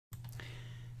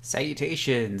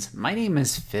Salutations, my name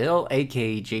is Phil,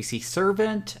 aka JC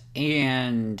Servant,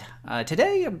 and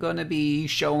today I'm going to be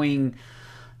showing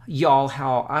y'all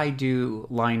how I do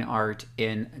line art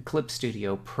in Clip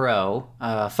Studio Pro.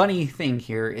 Funny thing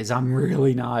here is I'm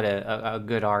really not a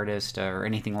good artist or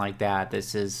anything like that.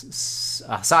 This is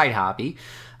a side hobby.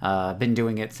 Been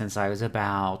doing it since I was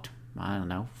about, I don't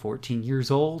know, 14 years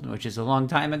old, which is a long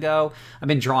time ago. I've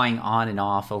been drawing on and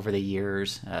off over the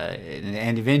years,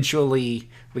 and eventually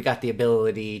we got the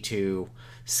ability to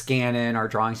scan in our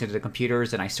drawings into the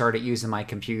computers, and I started using my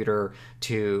computer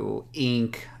to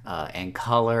ink and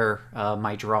color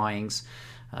my drawings.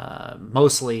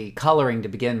 Mostly coloring to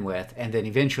begin with, and then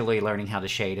eventually learning how to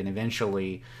shade, and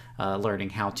eventually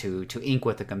learning how to ink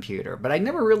with the computer. But I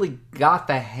never really got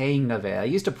the hang of it. I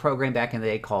used a program back in the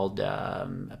day called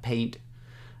Paint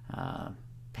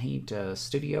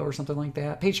Studio or something like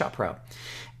that, Paint Shop Pro,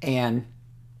 and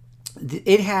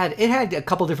it had a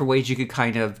couple different ways you could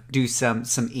kind of do some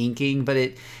inking, but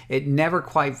it never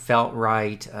quite felt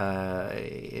right.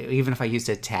 Even if I used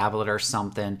a tablet or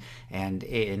something, and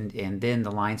then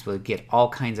the lines would get all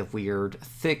kinds of weird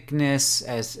thickness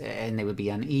and they would be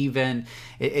uneven.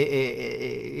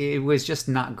 It was just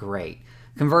not great.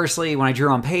 Conversely, when I drew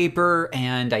on paper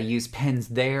and I used pens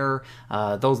there,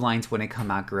 those lines wouldn't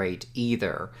come out great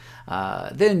either.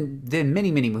 Then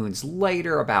many moons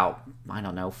later, about, I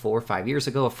don't know, 4 or 5 years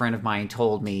ago, a friend of mine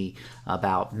told me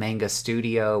about Manga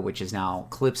Studio, which is now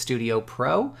Clip Studio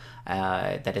Pro.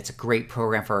 That it's a great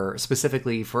program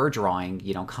specifically for drawing,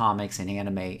 you know, comics and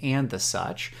anime and the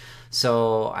such.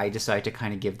 So I decided to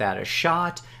kind of give that a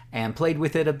shot and played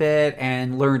with it a bit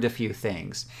and learned a few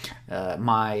things.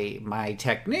 My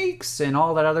techniques and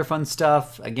all that other fun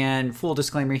stuff. Again, full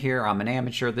disclaimer here, I'm an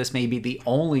amateur. This may be the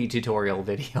only tutorial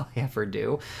video I ever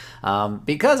do,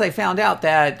 because I found out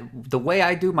that the way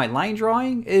I do my line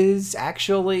drawing is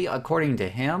actually, according to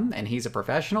him, and he's a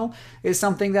professional, is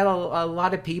something that a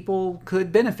lot of people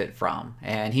could benefit from.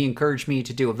 And he encouraged me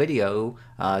to do a video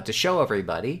to show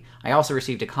everybody. I also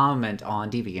received a comment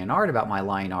on DeviantArt about my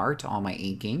line art on my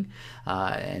inking,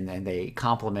 and they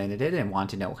complimented it and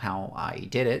wanted to know how I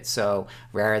did it. So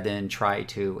rather than try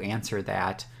to answer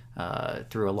that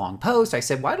through a long post, I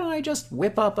said, why don't I just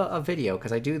whip up a video?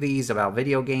 Because I do these about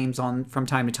video games from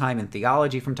time to time and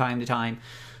theology from time to time.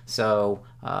 So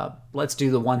let's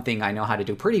do the one thing I know how to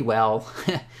do pretty well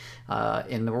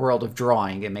in the world of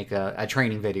drawing and make a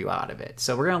training video out of it.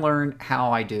 So we're going to learn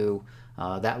how I do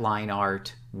that line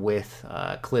art with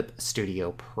Clip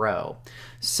Studio Pro.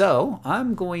 So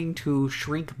I'm going to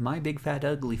shrink my big fat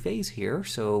ugly face here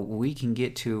so we can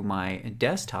get to my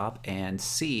desktop and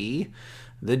see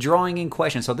the drawing in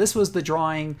question. So this was the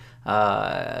drawing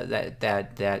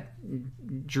that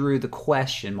drew the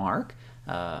question mark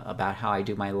about how I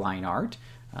do my line art.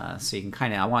 So you can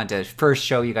kind of, I wanted to first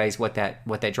show you guys what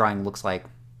that drawing looks like,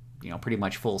 you know, pretty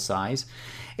much full size.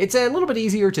 It's a little bit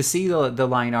easier to see the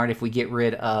line art if we get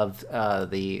rid of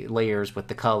the layers with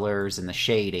the colors and the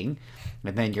shading,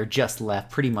 and then you're just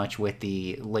left pretty much with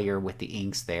the layer with the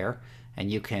inks there,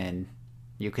 and you can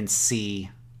see,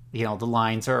 you know, the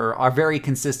lines are very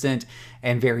consistent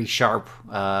and very sharp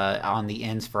on the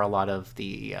ends for a lot of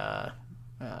the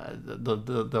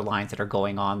lines that are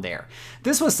going on there.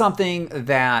 This was something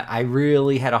that I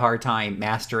really had a hard time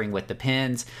mastering with the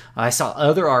pens. I saw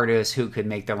other artists who could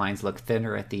make their lines look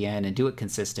thinner at the end and do it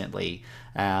consistently,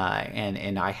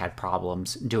 and I had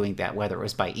problems doing that, whether it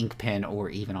was by ink pen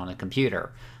or even on a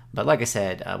computer. But like I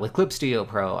said, with Clip Studio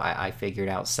Pro, I figured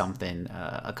out something,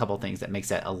 a couple things that makes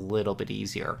that a little bit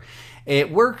easier. It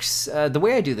works, the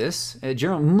way I do this,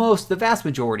 the vast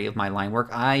majority of my line work,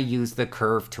 I use the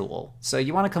curve tool. So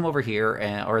you want to come over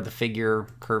here, or the figure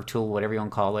curve tool, whatever you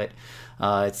want to call it.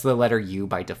 It's the letter U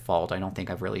by default. I don't think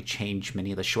I've really changed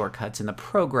many of the shortcuts in the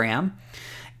program.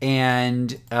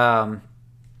 And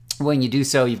when you do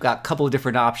so, you've got a couple of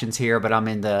different options here, but I'm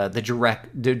in the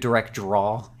direct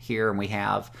draw here, and we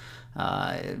have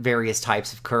various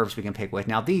types of curves we can pick with.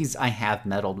 Now these I have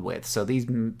meddled with, so these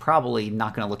probably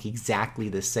not going to look exactly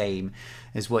the same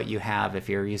as what you have if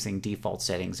you're using default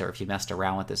settings or if you messed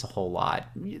around with this a whole lot.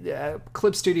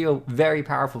 Clip Studio, very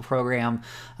powerful program.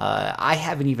 I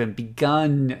haven't even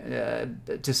begun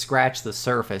to scratch the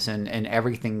surface and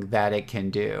everything that it can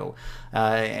do,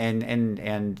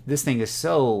 and this thing is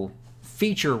so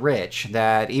feature rich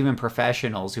that even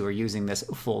professionals who are using this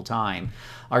full time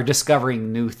are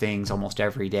discovering new things almost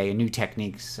every day and new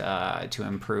techniques to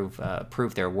improve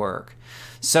their work.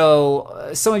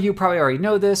 So some of you probably already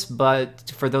know this,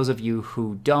 but for those of you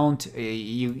who don't,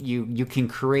 you can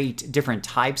create different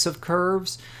types of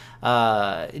curves.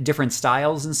 different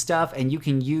styles and stuff, and you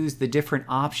can use the different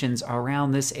options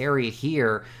around this area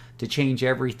here to change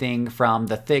everything from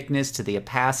the thickness to the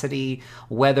opacity,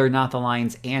 whether or not the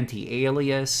line's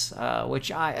anti-alias,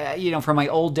 which from my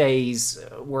old days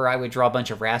where I would draw a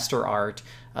bunch of raster art,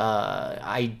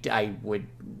 I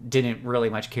didn't really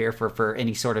much care for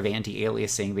any sort of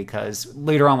anti-aliasing, because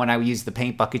later on when I would use the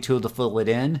paint bucket tool to fill it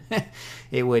in,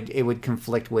 it would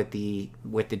conflict with the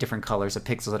different colors of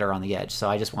pixels that are on the edge. So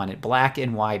I just wanted black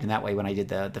and white, and that way when I did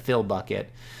the fill bucket,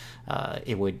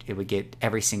 it would get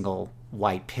every single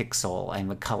white pixel and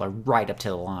would color right up to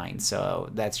the line. So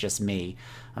that's just me.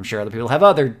 I'm sure other people have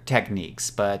other techniques,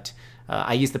 but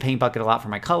I use the paint bucket a lot for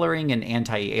my coloring, and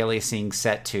anti-aliasing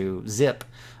set to zip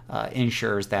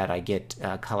ensures that I get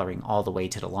coloring all the way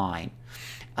to the line.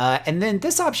 And then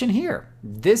this option here,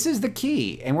 this is the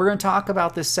key, and we're going to talk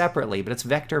about this separately, but it's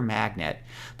vector magnet.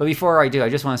 But before I do, I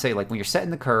just want to say, like, when you're setting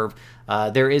the curve,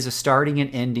 there is a starting and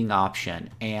ending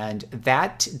option, and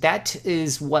that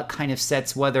is what kind of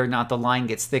sets whether or not the line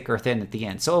gets thick or thin at the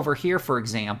end. So over here, for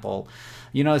example,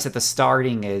 you notice that the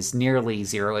starting is nearly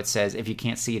 0. It says, if you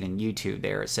can't see it in YouTube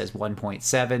there, it says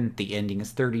 1.7. The ending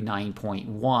is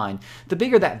 39.1. The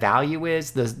bigger that value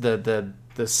is, the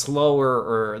slower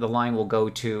or the line will go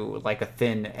to like a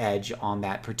thin edge on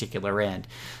that particular end.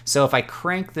 So if I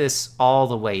crank this all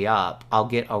the way up, I'll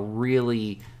get a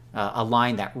really a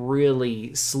line that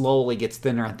really slowly gets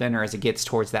thinner and thinner as it gets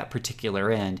towards that particular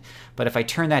end. But if I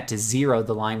turn that to 0,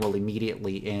 the line will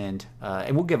immediately end.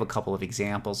 And we'll give a couple of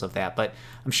examples of that, but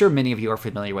I'm sure many of you are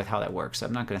familiar with how that works, so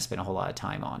I'm not going to spend a whole lot of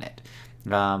time on it.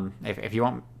 If you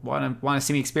want to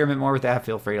see me experiment more with that,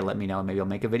 feel free to let me know. Maybe I'll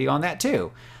make a video on that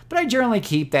too. But I generally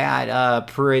keep that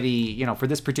pretty, for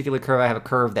this particular curve, I have a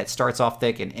curve that starts off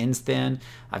thick and ends thin.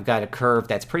 I've got a curve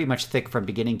that's pretty much thick from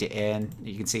beginning to end.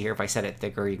 You can see here, if I set it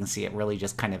thicker, you can see it really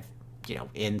just kind of,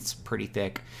 ends pretty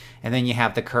thick. And then you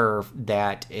have the curve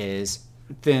that is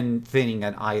thinning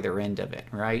at either end of it,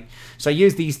 right? So I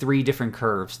use these 3 different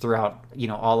curves throughout,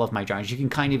 all of my drawings. You can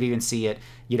kind of even see it,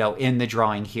 in the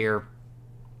drawing here.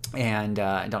 And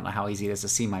I don't know how easy it is to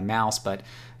see my mouse, but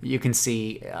you can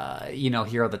see,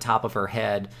 here at the top of her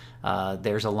head,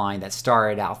 there's a line that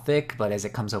started out thick, but as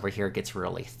it comes over here, it gets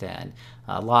really thin.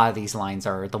 A lot of these lines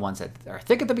are the ones that are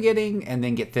thick at the beginning and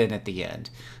then get thin at the end.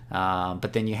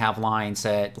 But then you have lines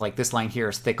that, like this line here,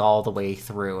 is thick all the way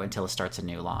through until it starts a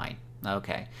new line.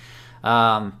 Okay.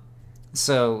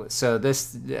 So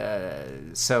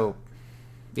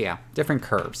yeah, different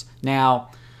curves.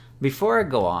 Now, before I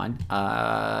go on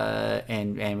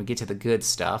and we get to the good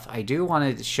stuff, I do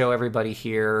want to show everybody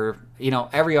here,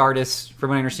 every artist, from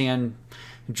what I understand,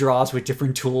 draws with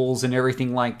different tools and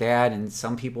everything like that, and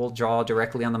some people draw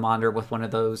directly on the monitor with one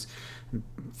of those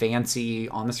fancy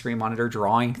on-the-screen monitor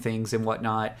drawing things and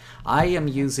whatnot. I am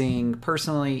using,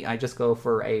 personally, I just go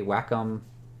for a Wacom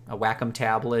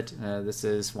tablet. This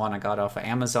is one I got off of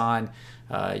Amazon.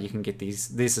 You can get these.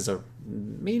 This is a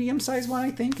medium-sized one,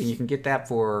 I think, and you can get that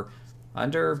for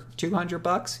under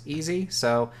 $200 easy.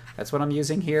 So that's what I'm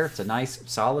using here. It's a nice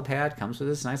solid pad, comes with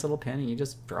this nice little pen, and you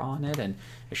just draw on it and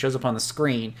it shows up on the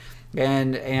screen.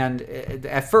 And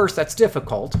at first that's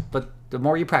difficult, but the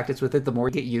more you practice with it, the more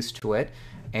you get used to it,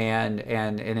 and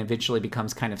eventually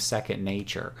becomes kind of second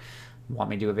nature. Want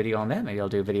me to do a video on that? Maybe I'll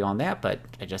do a video on that, but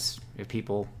just in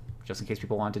case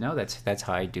people want to know, that's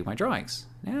how I do my drawings.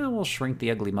 Now we'll shrink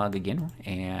the ugly mug again,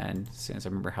 and as soon as I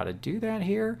remember how to do that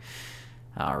here.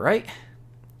 All right,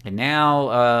 and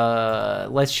now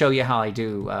let's show you how I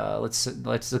do.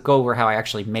 Let's go over how I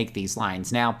actually make these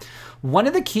lines. Now, one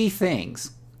of the key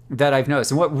things that I've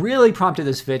noticed, and what really prompted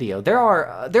this video, there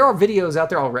are videos out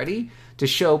there already to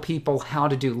show people how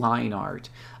to do line art,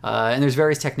 and there's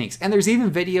various techniques, and there's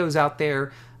even videos out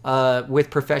there with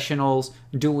professionals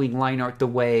doing line art the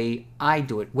way I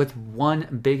do it, with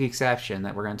one big exception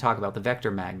that we're going to talk about, the vector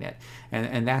magnet.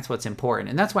 And that's what's important.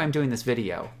 And that's why I'm doing this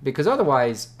video, because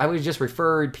otherwise I would have just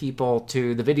referred people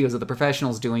to the videos of the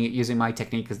professionals doing it using my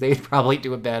technique, because they'd probably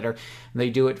do it better. They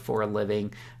do it for a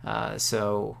living.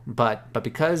 But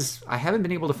because I haven't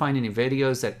been able to find any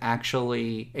videos that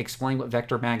actually explain what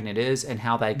vector magnet is and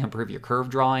how that can improve your curve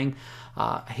drawing,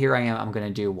 here I am. I'm going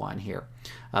to do one here.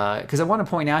 Because I want to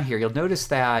point out here, you'll notice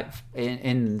that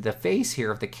in the face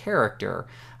here of the character,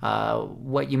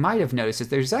 what you might have noticed is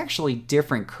there's actually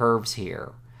different curves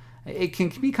here. It can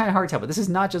be kind of hard to tell, but this is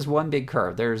not just one big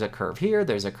curve. There's a curve here,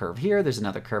 there's a curve here, there's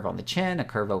another curve on the chin, a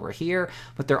curve over here,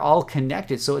 but they're all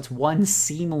connected, so it's one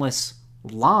seamless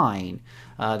line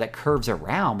that curves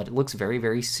around, but it looks very,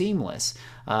 very seamless.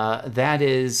 That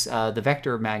is the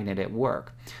vector magnet at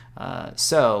work.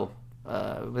 That's what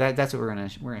we're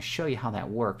gonna show you how that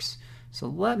works So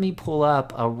let me pull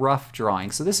up a rough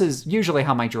drawing. So this is usually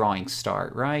how my drawings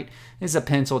start, right? This is a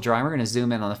pencil drawing. We're going to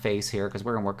zoom in on the face here because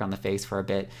we're going to work on the face for a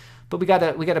bit. But we got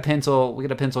a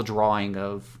pencil drawing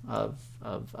of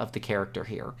the character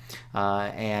here,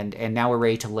 and now we're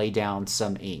ready to lay down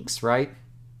some inks, right?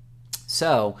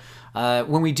 So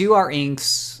when we do our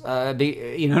inks,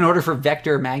 in order for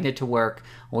Vector Magnet to work,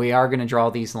 we are going to draw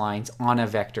these lines on a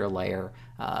vector layer.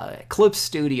 Clip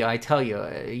Studio, I tell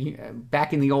you,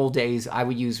 back in the old days, I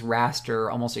would use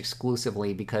raster almost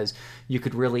exclusively because you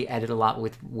could really edit a lot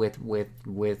with raster,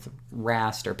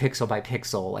 pixel by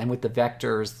pixel, and with the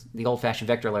vectors, the old-fashioned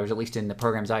vector layers, at least in the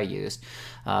programs I used,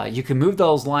 you can move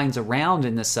those lines around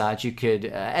and such. You could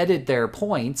edit their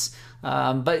points,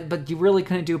 but you really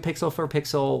couldn't do pixel for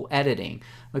pixel editing.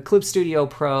 But Clip Studio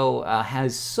Pro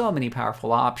has so many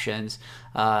powerful options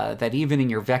that even in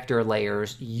your vector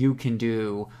layers, you can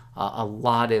do a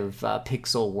lot of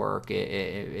pixel work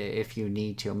if you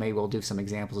need to. Maybe we'll do some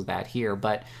examples of that here,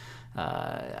 but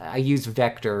I use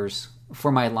vectors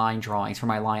for my line drawings, for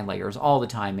my line layers all the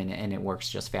time, and it works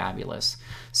just fabulous.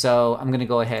 So I'm going to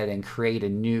go ahead and create a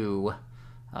new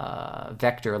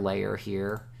vector layer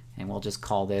here, and we'll just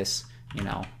call this,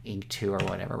 ink 2 or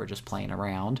whatever. We're just playing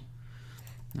around.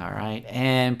 All right,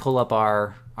 and pull up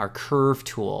our curve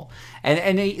tool.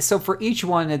 And so for each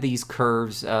one of these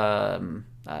curves, I'm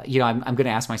going to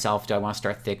ask myself, do I want to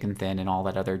start thick and thin and all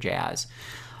that other jazz?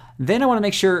 Then I want to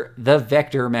make sure the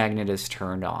vector magnet is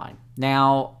turned on.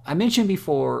 Now, I mentioned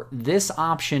before, this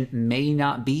option may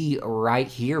not be right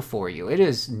here for you. It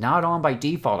is not on by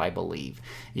default, I believe.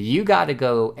 You got to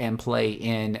go and play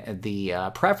in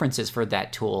the preferences for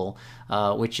that tool,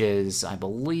 which is, I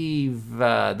believe,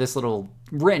 this little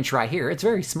wrench right here. It's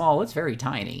very small. It's very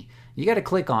tiny. You got to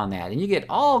click on that, and you get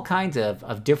all kinds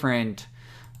of different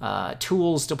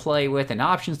tools to play with and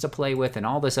options to play with and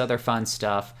all this other fun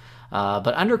stuff.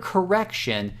 But under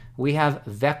correction, we have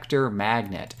vector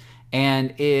magnet.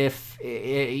 And if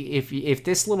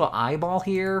this little eyeball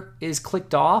here is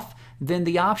clicked off, then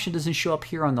the option doesn't show up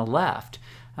here on the left.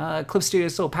 Clip Studio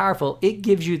is so powerful, it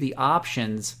gives you the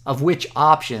options of which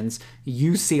options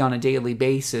you see on a daily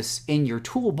basis in your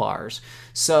toolbars.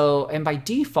 So, and by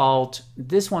default,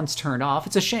 this one's turned off.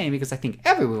 It's a shame because I think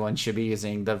everyone should be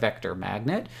using the vector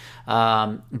magnet.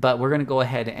 But we're going to go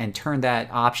ahead and turn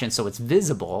that option so it's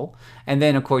visible. And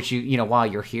then, of course, while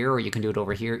you're here, or you can do it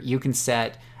over here, you can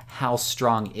set how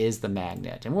strong is the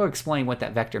magnet. And we'll explain what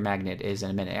that vector magnet is in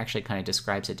a minute. It actually kind of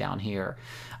describes it down here.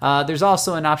 There's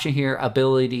also an option here,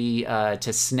 ability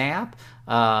to snap,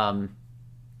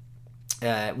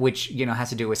 which has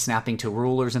to do with snapping to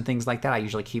rulers and things like that. I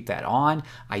usually keep that on.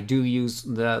 I do use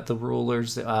the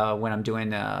rulers when I'm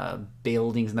doing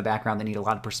buildings in the background that need a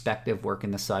lot of perspective work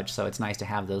and the such, so it's nice to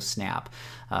have those snap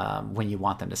when you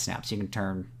want them to snap. So you can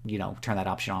turn that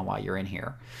option on while you're in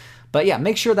here. But yeah,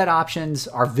 make sure that options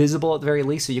are visible at the very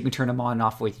least so you can turn them on and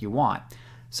off if you want.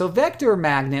 So vector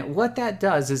magnet, what that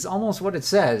does is almost what it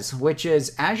says, which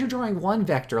is as you're drawing one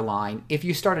vector line, if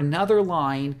you start another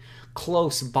line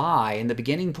close by and the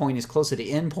beginning point is close to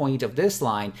the end point of this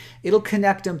line, it'll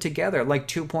connect them together like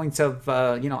 2 points of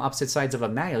opposite sides of a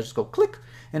magnet. It'll just go click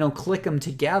and it'll click them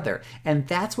together, and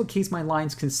that's what keeps my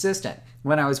lines consistent.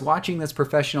 When I was watching this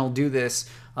professional do this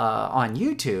on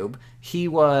YouTube, he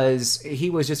was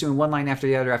just doing one line after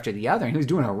the other, and he was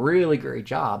doing a really great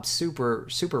job,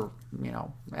 super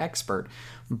expert.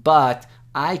 But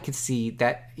I could see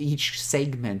that each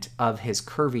segment of his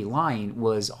curvy line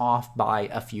was off by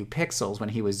a few pixels when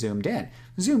he was zoomed in.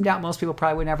 Zoomed out, most people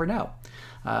probably would never know.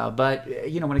 But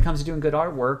when it comes to doing good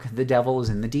artwork, the devil is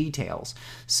in the details.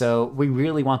 So we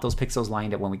really want those pixels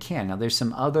lined up when we can. Now, there's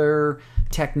some other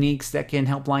techniques that can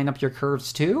help line up your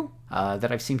curves too,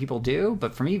 that I've seen people do.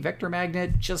 But for me, vector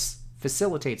magnet just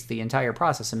facilitates the entire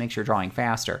process and makes your drawing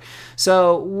faster.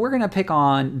 So we're gonna pick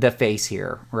on the face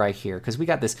here, right here, because we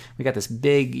got this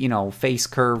big, face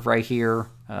curve right here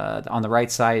on the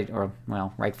right side, or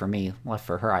well, right for me, left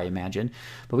for her, I imagine.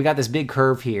 But we got this big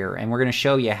curve here, and we're gonna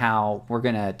show you how we're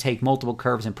gonna take multiple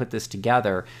curves and put this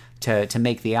together to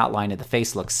make the outline of the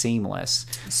face look seamless.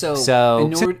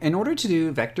 So in order to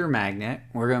do vector magnet,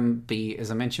 we're gonna be, as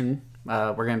I mentioned,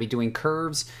 we're going to be doing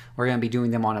curves. We're going to be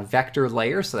doing them on a vector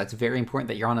layer, so that's very important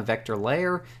that you're on a vector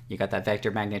layer. You got that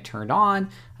vector magnet turned on.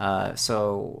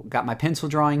 So got my pencil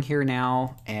drawing here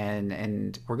now,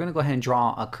 and we're going to go ahead and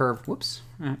draw a curve. Whoops,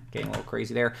 getting a little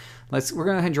crazy there. We're going to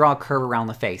go ahead and draw a curve around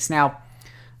the face. Now,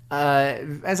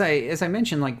 as I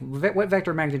mentioned, like what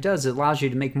vector magnet does, it allows you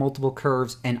to make multiple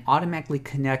curves and automatically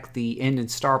connect the end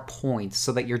and start points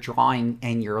so that your drawing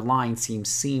and your line seem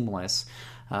seamless.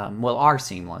 Are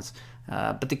seamless.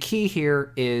 But the key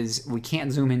here is we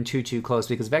can't zoom in too close,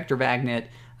 because vector magnet,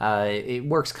 it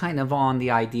works kind of on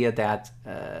the idea that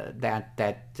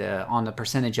on the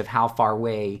percentage of how far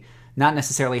away, not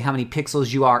necessarily how many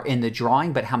pixels you are in the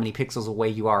drawing, but how many pixels away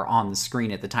you are on the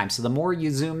screen at the time. So the more you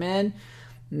zoom in,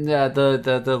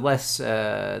 the less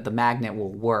the magnet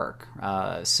will work.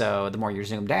 So the more you're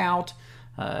zoomed out,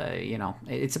 you know,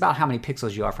 it's about how many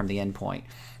pixels you are from the endpoint.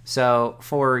 So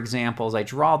for examples, I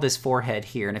draw this forehead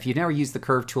here, and if you've never used the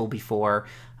curve tool before,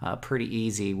 pretty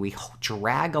easy. We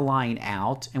drag a line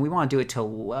out, and we want to do it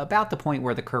till about the point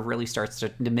where the curve really starts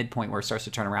to, the midpoint where it starts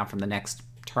to turn around from the next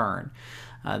turn.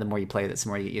 The more you play this, the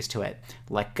more you get used to it.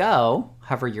 Let go,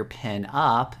 hover your pen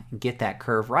up, and get that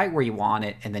curve right where you want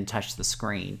it, and then touch the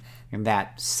screen. And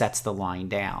that sets the line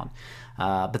down.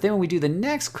 But then when we do the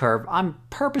next curve, I'm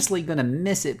purposely going to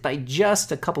miss it by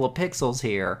just a couple of pixels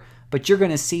here. But you're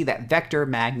going to see that vector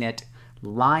magnet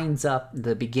lines up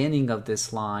the beginning of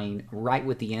this line right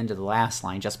with the end of the last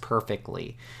line just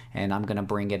perfectly. And I'm going to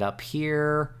bring it up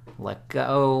here, let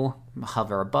go,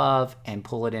 hover above, and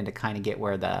pull it in to kind of get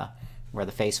where the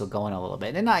face will go in a little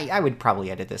bit. And I would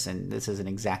probably edit this, and this isn't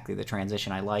exactly the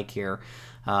transition I like here,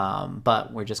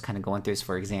 but we're just kind of going through this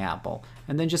for example.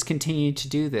 And then just continue to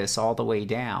do this all the way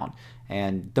down.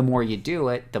 And the more you do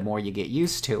it, the more you get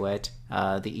used to it,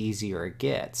 the easier it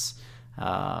gets.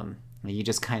 You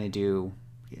just kind of do,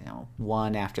 you know,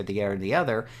 one after the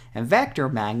other. And vector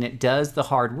magnet does the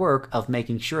hard work of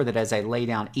making sure that as I lay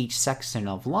down each section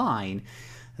of line,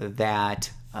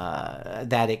 that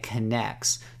it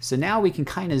connects. So now we can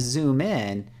kind of zoom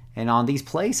in, and on these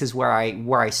places where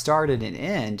I started and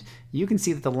end, you can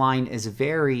see that the line is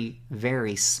very,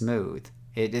 very smooth.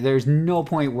 There's no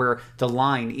point where the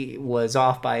line was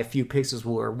off by a few pixels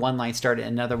where one line started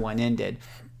and another one ended.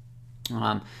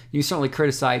 You certainly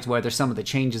criticize whether some of the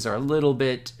changes are a little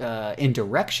bit in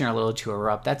direction or a little too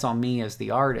abrupt. That's on me as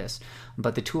the artist.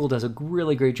 But the tool does a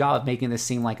really great job of making this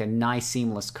seem like a nice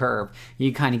seamless curve.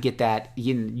 You kind of get that,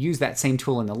 you can use that same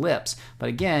tool in the lips. But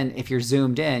again, if you're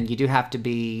zoomed in, you do have to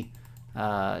be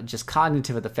just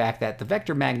cognitive of the fact that the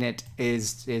vector magnet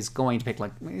is going to pick,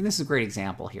 like, this is a great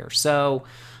example here. So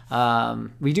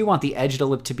we do want the edge of the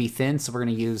lip to be thin, so we're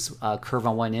going to use curve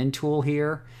on one end tool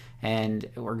here, and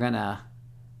we're gonna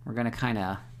kind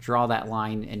of draw that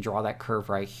line and draw that curve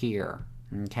right here.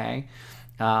 Okay,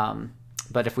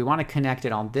 but if we want to connect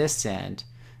it on this end,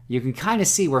 you can kind of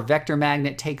see where vector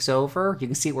magnet takes over. You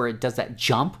can see where it does that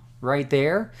jump right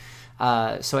there.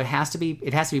 So it has to be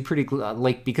pretty,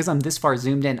 like, because I'm this far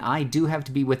zoomed in, I do have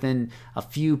to be within a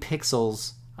few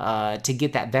pixels to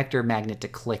get that vector magnet to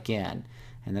click in,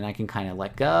 and then I can kind of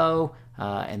let go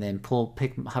and then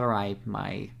hover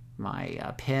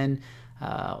my pen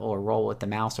or roll with the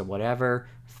mouse or whatever,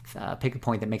 pick a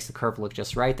point that makes the curve look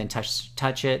just right, then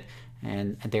touch it,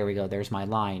 and there we go. There's my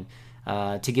line.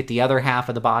 To get the other half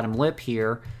of the bottom lip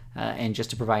here, and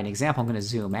just to provide an example, I'm going to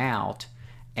zoom out.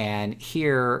 And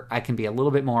here I can be a little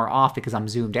bit more off because I'm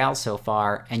zoomed out so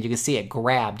far, and you can see it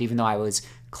grabbed even though I was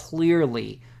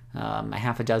clearly a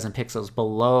half a dozen pixels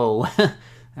below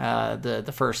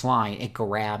the first line. It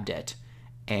grabbed it,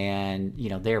 and you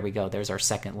know, there we go. There's our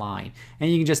second line. And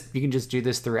you can just do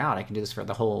this throughout. I can do this for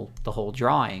the whole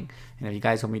drawing. And if you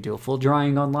guys want me to do a full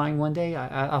drawing online one day,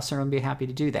 I'll certainly be happy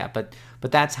to do that. But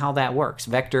that's how that works.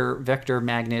 Vector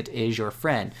magnet is your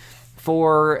friend.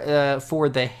 For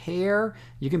the hair,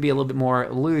 you can be a little bit more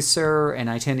looser,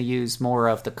 and I tend to use more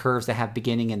of the curves that have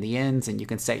beginning and the ends, and you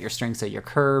can set your strengths of your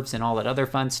curves and all that other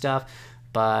fun stuff.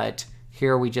 But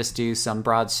here we just do some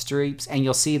broad streaks, and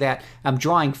you'll see that I'm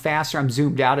drawing faster. I'm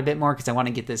zoomed out a bit more because I want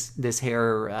to get this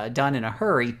hair done in a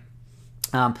hurry.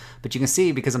 But you can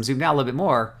see, because I'm zoomed out a little bit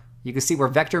more, you can see where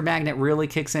vector magnet really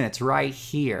kicks in. It's right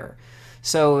here.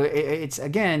 So it's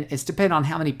dependent on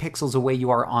how many pixels away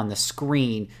you are on the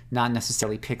screen, not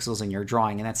necessarily pixels in your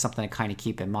drawing, and that's something to kind of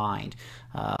keep in mind.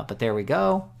 But there we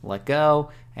go, let go,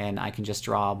 and I can just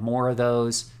draw more of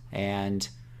those, and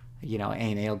you know,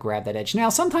 and it'll grab that edge. Now,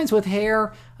 sometimes with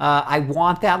hair, I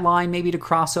want that line maybe to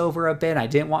cross over a bit. I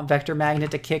didn't want vector magnet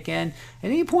to kick in.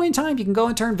 At any point in time, you can go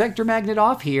and turn vector magnet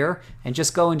off here and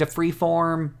just go into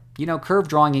freeform, you know, curve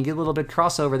drawing, and get a little bit of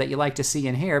crossover that you like to see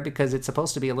in here, because it's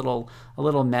supposed to be a little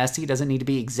messy. It doesn't need to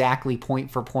be exactly point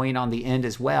for point on the end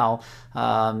as well.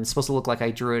 It's supposed to look like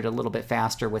I drew it a little bit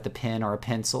faster with a pen or a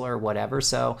pencil or whatever.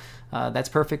 So that's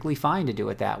perfectly fine to do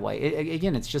it that way.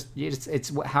 Again,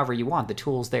 it's however you want. The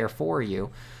tool's there for you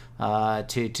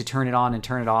to turn it on and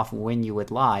turn it off when you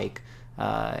would like.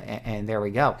 And there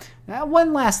we go. Now,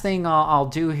 one last thing I'll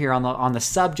do here on the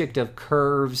subject of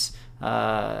curves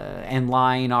and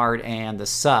line art and the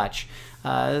such.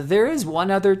 There is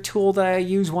one other tool that I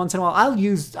use once in a while.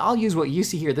 I'll use what you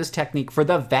see here, this technique, for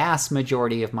the vast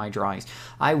majority of my drawings.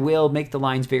 I will make the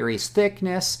lines various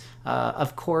thickness,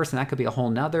 of course, and that could be a whole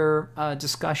nother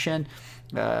discussion.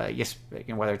 Yes,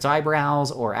 whether it's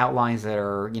eyebrows or outlines that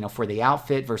are, for the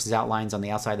outfit versus outlines on the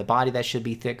outside of the body that should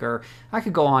be thicker. I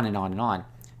could go on and on and on.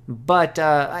 But,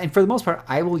 and for the most part,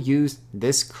 I will use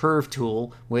this curve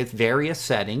tool with various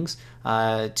settings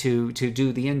to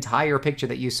do the entire picture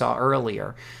that you saw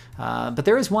earlier. But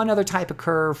there is one other type of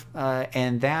curve,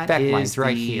 and that is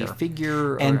right here.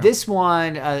 Figure. And this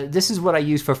one, this is what I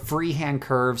use for freehand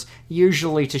curves,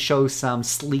 usually to show some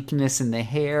sleekness in the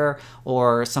hair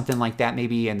or something like that,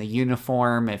 maybe in the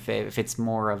uniform, if it's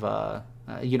more of a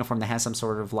uniform that has some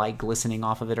sort of light glistening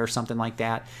off of it or something like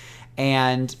that.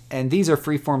 And these are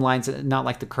freeform lines, not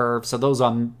like the curve. So those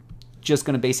I'm just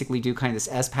going to basically do kind of this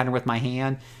S pattern with my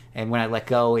hand. And when I let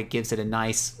go, it gives it a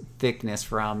nice thickness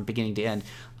from beginning to end.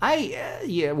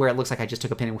 Where it looks like I just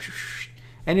took a pen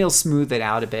and it'll smooth it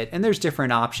out a bit. And there's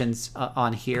different options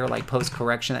on here, like post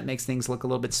correction that makes things look a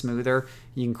little bit smoother.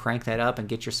 You can crank that up and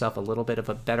get yourself a little bit of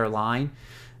a better line.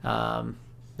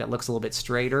 That looks a little bit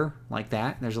straighter like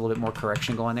that. There's a little bit more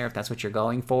correction going there if that's what you're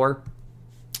going for.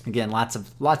 Again, lots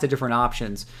of different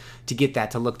options to get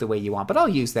that to look the way you want. But I'll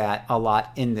use that a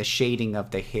lot in the shading of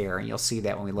the hair, and you'll see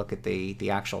that when we look at the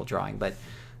actual drawing. But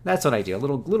that's what I do. A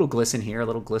little glisten here, a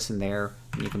little glisten there.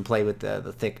 And you can play with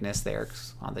the thickness there,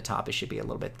 'cause on the top it should be a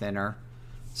little bit thinner.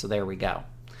 So there we go.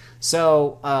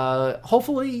 So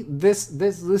hopefully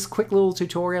this quick little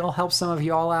tutorial helps some of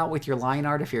you all out with your line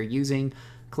art if you're using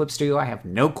Clip Studio. I have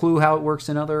no clue how it works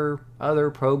in other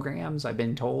programs. I've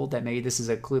been told that maybe this is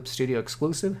a Clip Studio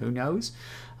exclusive. Who knows?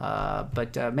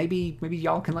 But maybe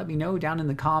y'all can let me know down in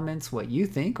the comments what you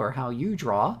think or how you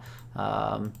draw.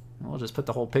 We'll just put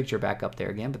the whole picture back up there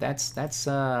again. But that's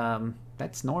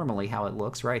normally how it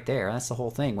looks right there. That's the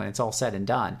whole thing when it's all said and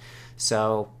done.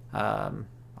 So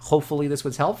hopefully this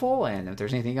was helpful. And if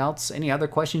there's anything else, any other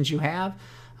questions you have,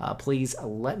 please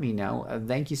let me know.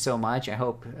 Thank you so much. I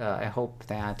hope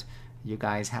that you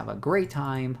guys have a great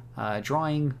time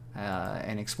drawing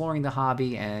and exploring the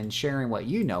hobby and sharing what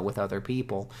you know with other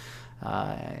people.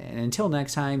 And until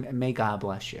next time, may God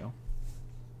bless you.